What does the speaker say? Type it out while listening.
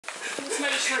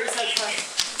somebody shirt his head.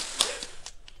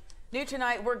 New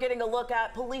tonight, we're getting a look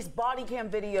at police body cam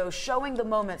video showing the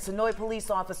moment Sonoy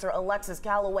police officer Alexis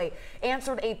Calloway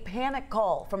answered a panic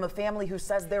call from a family who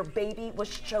says their baby was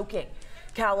choking.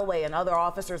 Calloway and other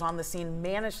officers on the scene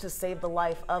managed to save the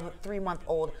life of a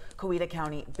 3-month-old Coweta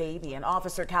County baby. And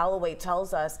Officer Calloway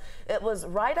tells us it was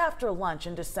right after lunch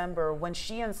in December when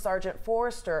she and Sergeant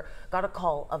Forrester got a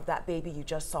call of that baby you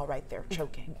just saw right there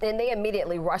choking. And they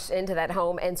immediately rushed into that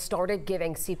home and started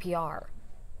giving CPR.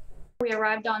 We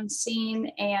arrived on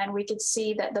scene and we could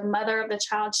see that the mother of the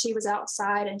child, she was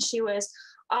outside and she was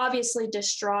obviously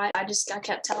distraught. I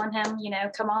kept telling him, you know,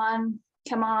 come on.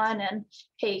 And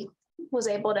he was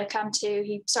able to come to.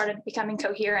 He started becoming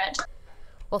coherent.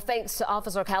 Well, thanks to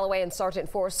Officer Calloway and Sergeant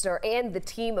Forrester and the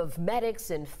team of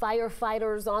medics and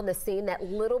firefighters on the scene, that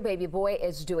little baby boy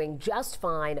is doing just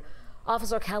fine.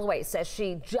 Officer Calloway says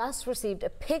she just received a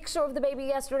picture of the baby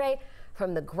yesterday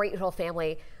from the Great Hill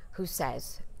family, who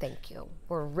says thank you.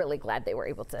 We're really glad they were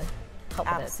able to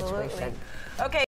help in that situation. Okay.